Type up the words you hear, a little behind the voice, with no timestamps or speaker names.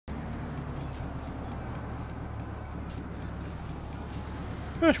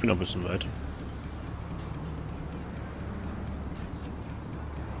Ja, ich bin noch ein bisschen weiter.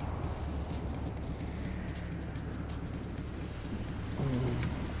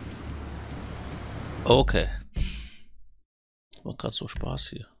 Okay. Macht gerade so Spaß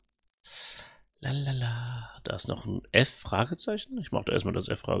hier. Lalala. Da ist noch ein F-Fragezeichen. Ich mache da erstmal das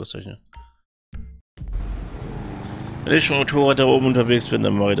F-Fragezeichen. Wenn ich mit dem Motorrad da oben unterwegs bin,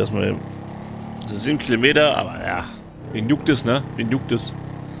 dann mache ich das mal. Das sind 7 Kilometer, aber ja. Wen juckt es, ne? Wen juckt es?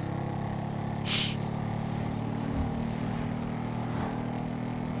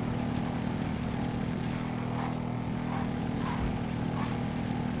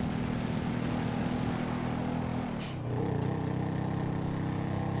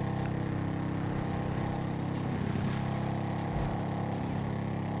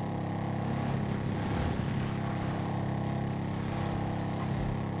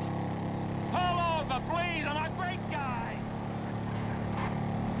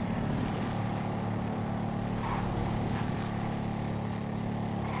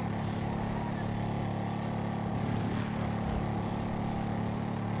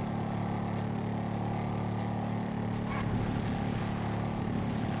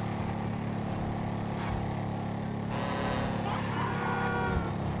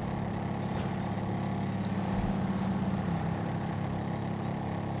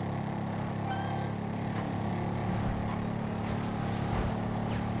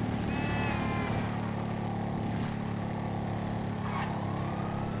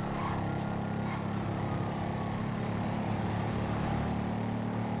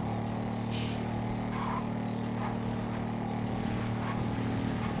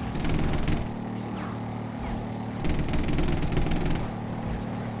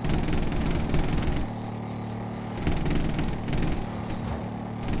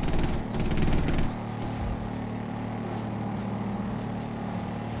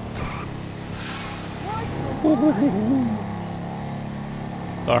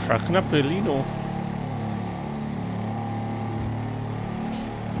 Das war knapp, Berlino.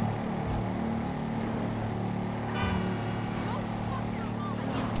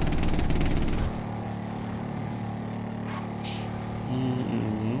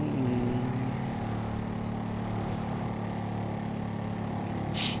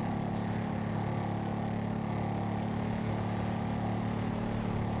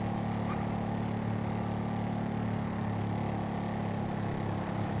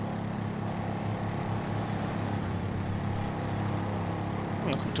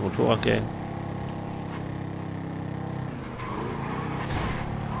 Da kommt die Motorradgang.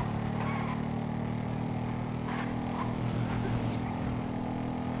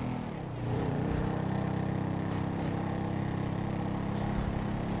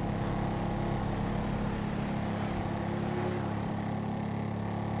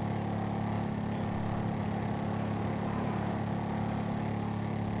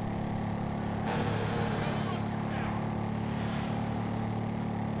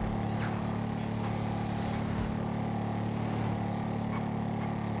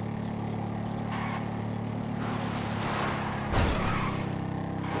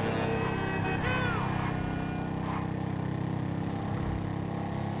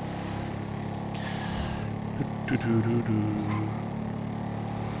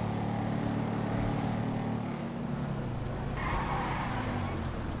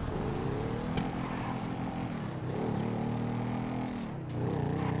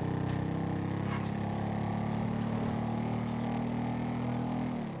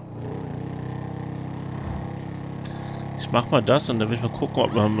 Ich mach mal das und dann will ich mal gucken,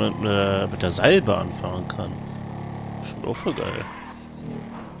 ob man mit der Seilbahn fahren kann. Bestimmt auch voll geil.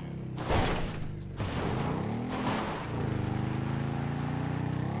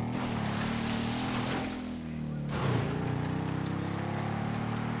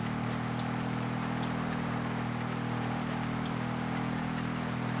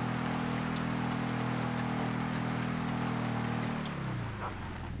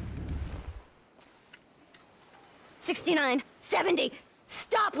 $69, $70.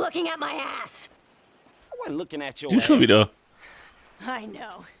 Stop looking at my ass. I wasn't looking at your Die ass. schon wieder. I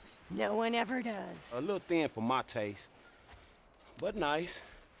know. No one ever does. A little thin for my taste, but nice.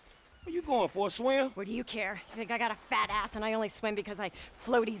 Are you going for a swim? What do you care? You think I got a fat ass and I only swim because I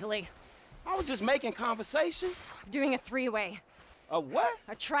float easily? I was just making conversation. I'm doing a three-way. A what?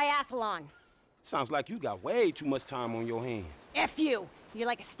 A triathlon. Sounds like you got way too much time on your hands. F you. You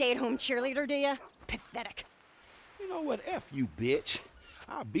like a stay-at-home cheerleader, do you? Pathetic. You know what? F you, bitch.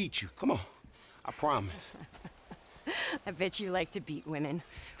 I'll beat you. Come on. I promise. I bet you like to beat women.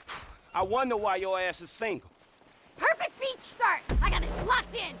 I wonder why your ass is single. Perfect beat bitch start. I got this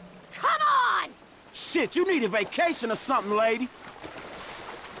locked in. Come on! Shit, you need a vacation or something, lady.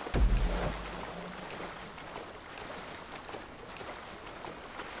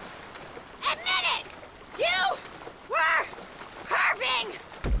 Admit it! You were perving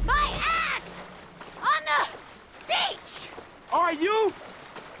my ass on the beach! Are you?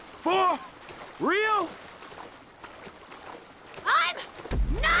 For real? I'm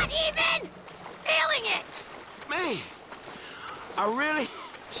not even feeling it! Man, I really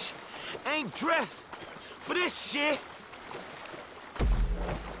ain't dressed for this shit.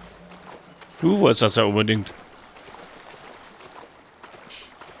 Du wolltest das ja unbedingt.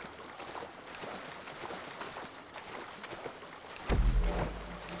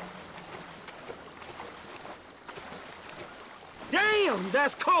 Damn,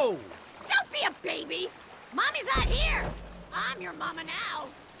 that's cold. Don't be a baby! Mommy's not here! I'm your mama now!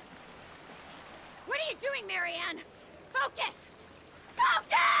 What are you doing, Marianne? Focus!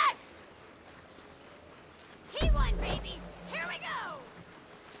 Focus! T1, baby! Here we go!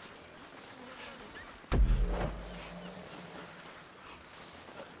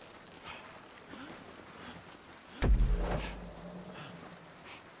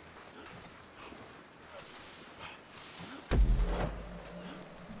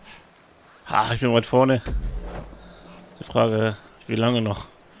 Ah, ich bin weit vorne. Die Frage, wie lange noch?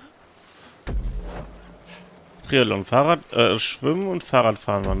 Triathlon, Schwimmen und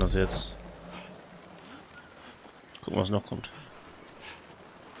Fahrradfahren waren das jetzt. Gucken, was noch kommt.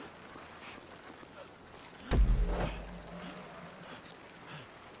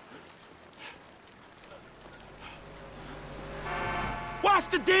 Watch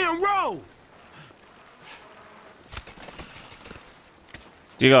the damn road.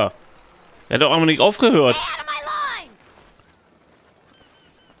 Digga, er hat doch einfach nicht aufgehört. Stay out of my line!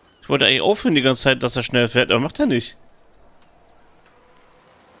 Ich wollte eigentlich aufhören die ganze Zeit, dass er schnell fährt, aber macht er nicht.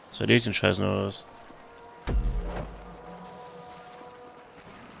 Was verliere ich den Scheißen oder was?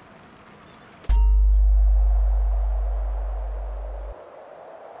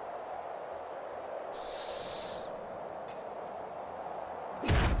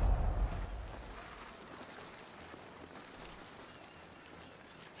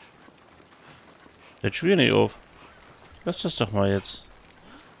 Jetzt schon wieder nicht auf. Lass das doch mal jetzt.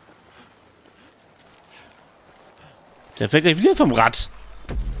 Der fällt gleich wieder vom Rad.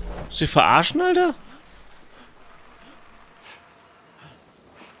 Ist die verarschen, Alter?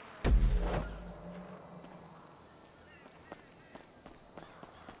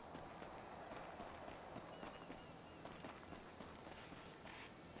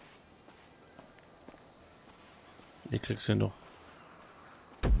 Die kriegst du noch.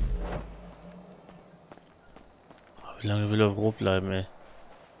 Wie lange will er rot bleiben, ey?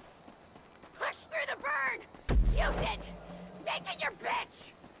 Push through the burn! Use it! Make it your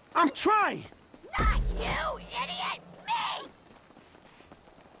bitch! I'm trying. Not you, idiot! Me!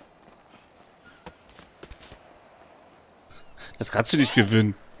 Das kannst du nicht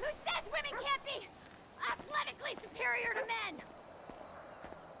gewinnen. Who says women can't be athletically superior to men?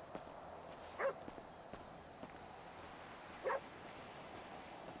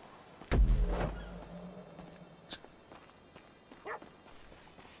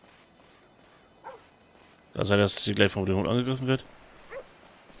 Also, dass sie gleich vom Hund angegriffen wird.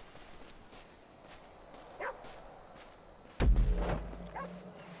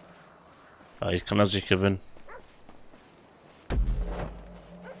 Ah, ich kann das nicht gewinnen.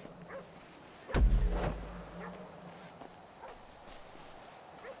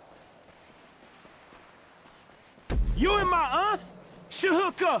 You and my aunt should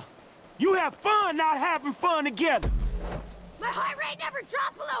hook up. You have fun not having fun together. My heart rate never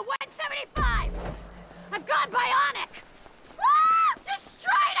dropped below 175! I've gone bionic! Ah!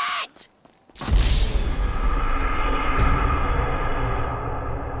 Destroyed it!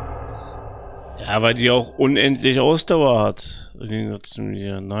 Ja, weil die auch unendlich Ausdauer hat. Im Gegensatz zu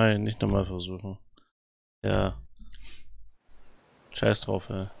mir. Nein, nicht nochmal versuchen. Ja. Scheiß drauf,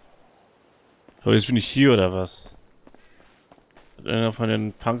 ey. Aber jetzt bin ich hier, oder was? Hat einer von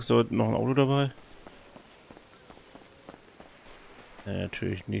den Punks da unten noch ein Auto dabei? Ja,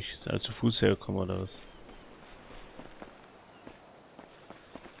 natürlich nicht. Ist halt zu Fuß hergekommen, oder was?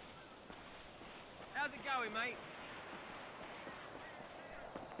 How's it going, mate?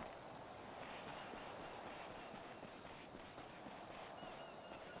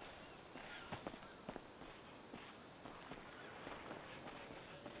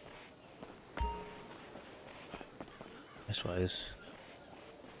 Ich weiß.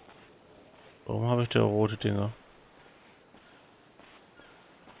 Warum habe ich da rote Dinger?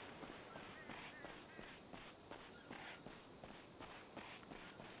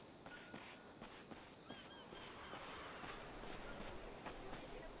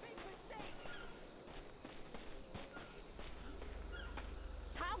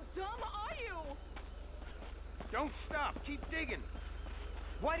 Don't stop. Keep digging.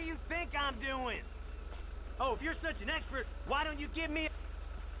 What do you think I'm doing? Oh, if you're such an expert, why don't you give me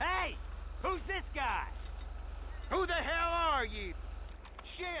a... Hey! Who's this guy? Who the hell are you?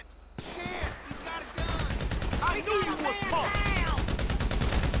 Shit! Shit! He's got a gun! I knew you was punk!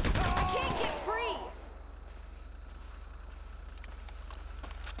 I can't get free!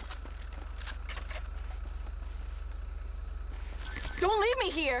 Don't leave me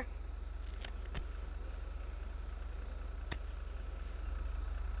here!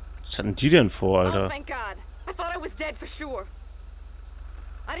 Was hatten die denn vor, Oh, Alter? thank God. I thought I was dead for sure.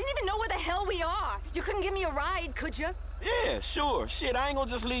 I didn't even know where the hell we are. You couldn't give me a ride, could you? Yeah, sure. Shit, I ain't gonna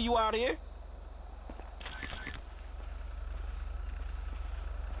just leave you out here.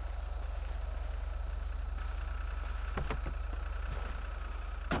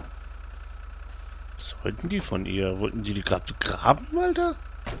 Was wollten die von ihr? Wollten die gerade begraben, Alter?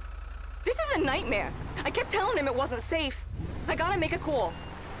 This is a nightmare. I kept telling him it wasn't safe. I gotta make a call.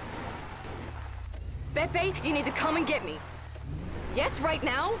 Pepe, you need to come and get me. Yes, right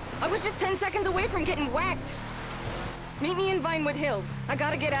now? I was just 10 seconds away from getting whacked. Meet me in Vinewood Hills. I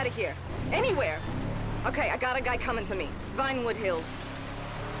gotta get out of here. Anywhere. Okay, I got a guy coming for me. Vinewood Hills.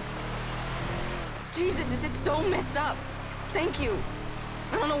 Jesus, this is so messed up. Thank you.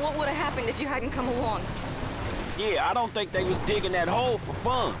 I don't know what would have happened if you hadn't come along. Yeah, I don't think they was digging that hole for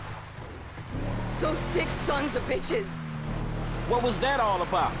fun. Those sick sons of bitches. What was that all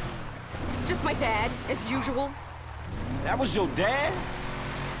about? Just my dad, as usual. That was your dad?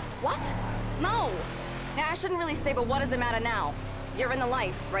 What? No. Yeah, I shouldn't really say, but what does it matter now? You're in the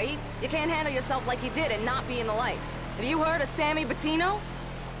life, right? You can't handle yourself like you did and not be in the life. Have you heard of Sammy Bettino?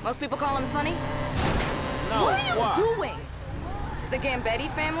 Most people call him Sonny. No, What are you why? doing? The Gambetti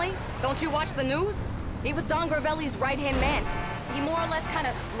family? Don't you watch the news? He was Don Gravelli's right-hand man. He more or less kind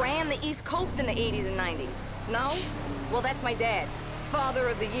of ran the East Coast in the 80s and 90s. No? Well, that's my dad. Father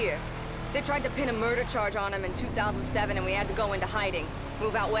of the year. They tried to pin a murder charge on him in 2007 and we had to go into hiding.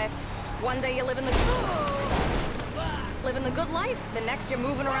 Move out west. One day you live in the good life. The next you're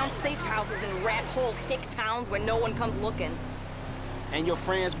moving around safe houses in rat hole hick towns where no one comes looking. And your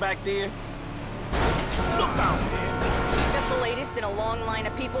friends back there? Look out there! Just the latest in a long line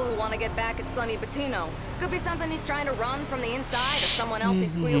of people who want to get back at Sonny Bettino. Could be something he's trying to run from the inside or someone else he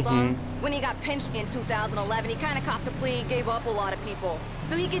squealed on. When he got pinched in 2011, he kind of copped a plea, gave up a lot of people.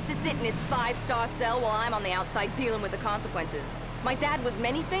 So he gets to sit in his 5-star cell while I'm on the outside dealing with the consequences. My dad was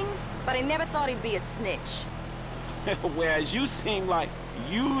many things, but I never thought he'd be a snitch. Whereas you seem like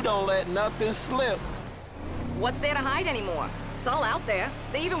you don't let nothing slip. What's there to hide anymore? It's all out there.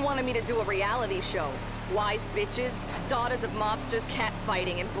 They even wanted me to do a reality show. Wise bitches, daughters of mobsters,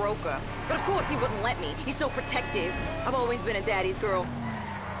 catfighting, and broker. But of course he wouldn't let me. He's so protective. I've always been a daddy's girl.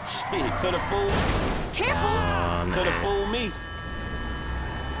 Shit, could've fooled. Careful! Could've fooled me.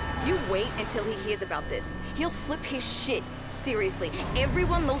 You wait until he hears about this. He'll flip his shit. Seriously,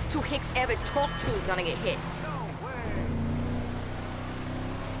 everyone those two hicks ever talked to is gonna get hit.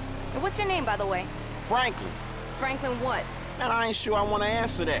 What's your name, by the way? Franklin. Franklin what? And I ain't sure I want to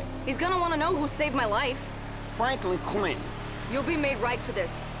answer that. He's gonna want to know who saved my life. Franklin Clinton. You'll be made right for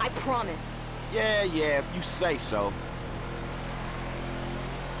this. I promise. Yeah, if you say so.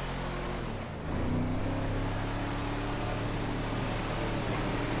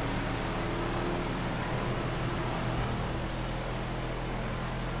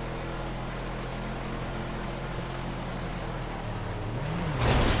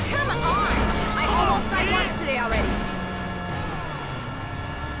 Come on! I almost died once today already.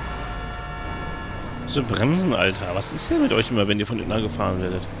 So bremsen, Alter. Was ist denn mit euch immer, wenn ihr von innen angefahren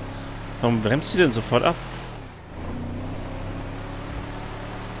werdet? Warum bremst ihr denn sofort ab?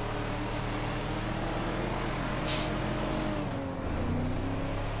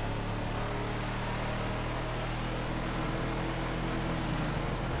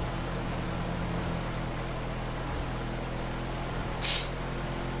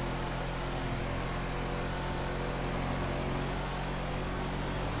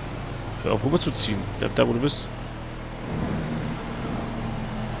 Hör auf, rüber zu ziehen. Bleib da, wo du bist.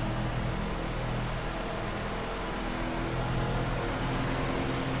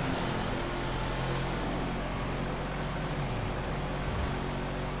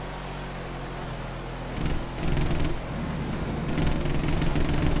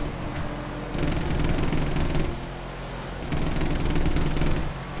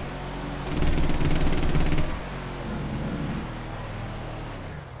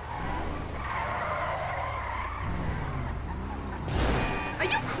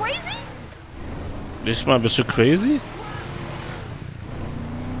 Nicht mal, bist du crazy?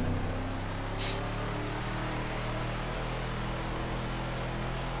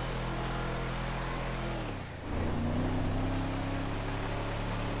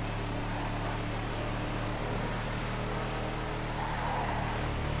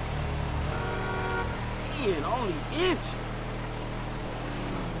 seeing only inches.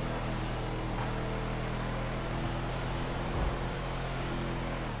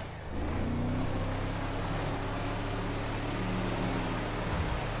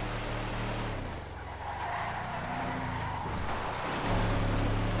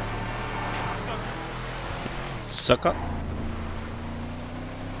 Sucker.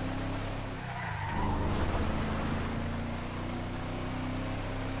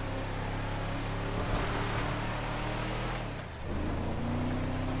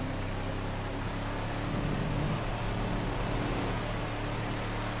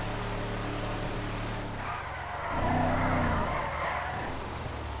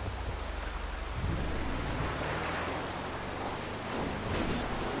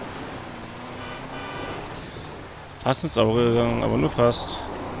 Fast ins Auge gegangen, aber nur fast.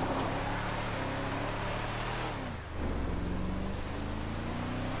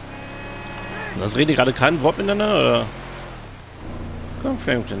 Das reden die gerade kein Wort miteinander, oder? Komm,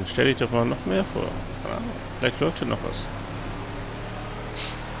 Franklin, stell dich doch mal noch mehr vor. Keine Ahnung, vielleicht läuft hier noch was.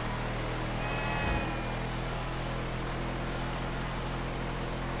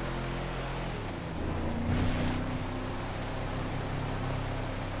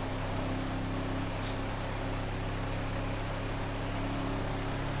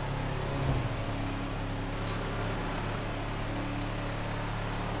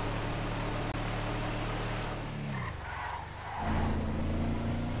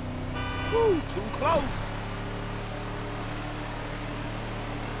 Too close.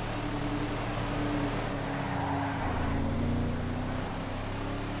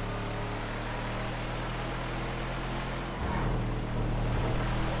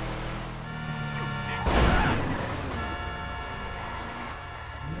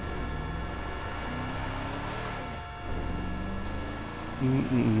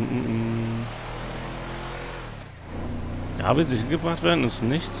 Ja, wie sie hingebracht werden, ist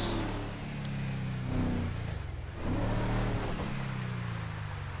nichts.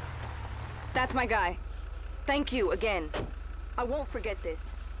 That's my guy. Thank you again. I won't forget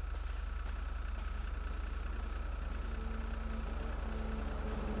this.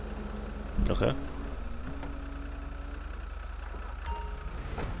 Okay.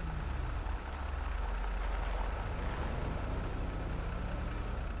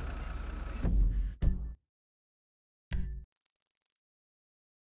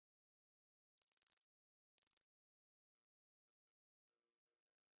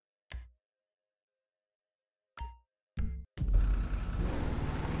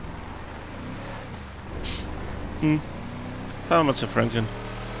 Fahren wir zu Franklin.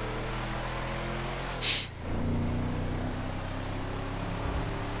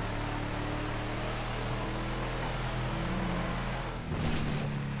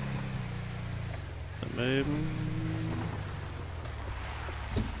 Daneben.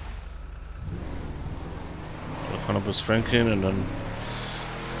 Wir fahren noch bis Franklin und dann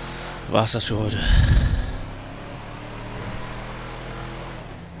war's das für heute.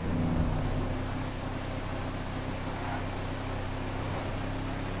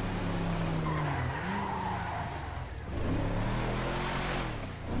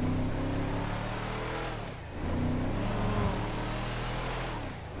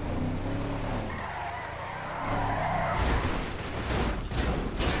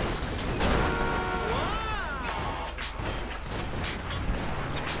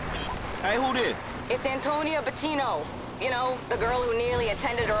 Hey, who this? It's Antonia Bettino. You know, the girl who nearly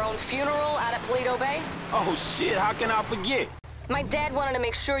attended her own funeral out at Paleto Bay? Oh shit, how can I forget? My dad wanted to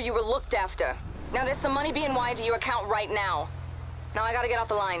make sure you were looked after. Now there's some money being wired to your account right now. Now I gotta get off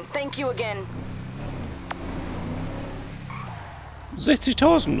the line. Thank you again.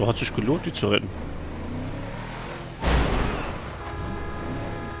 60.000, hat sich gelohnt, die zu retten.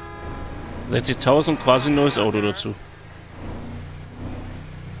 60.000, quasi ein neues Auto dazu.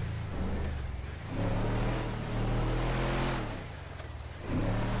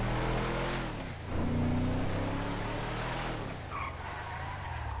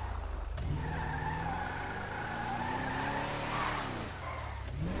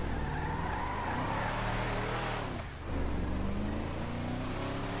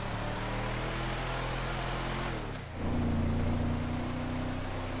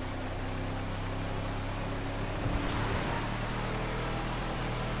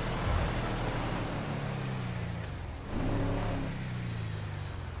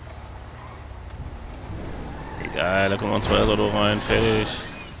 Egal, da kommen wir ein zweites Auto rein, fertig.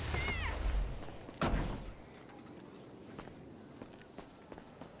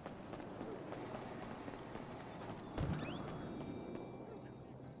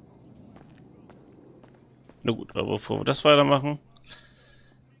 Na gut, aber bevor wir das weitermachen,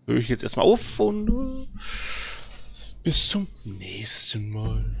 höre ich jetzt erstmal auf und bis zum nächsten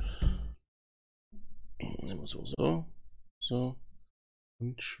Mal. So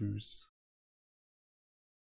und tschüss.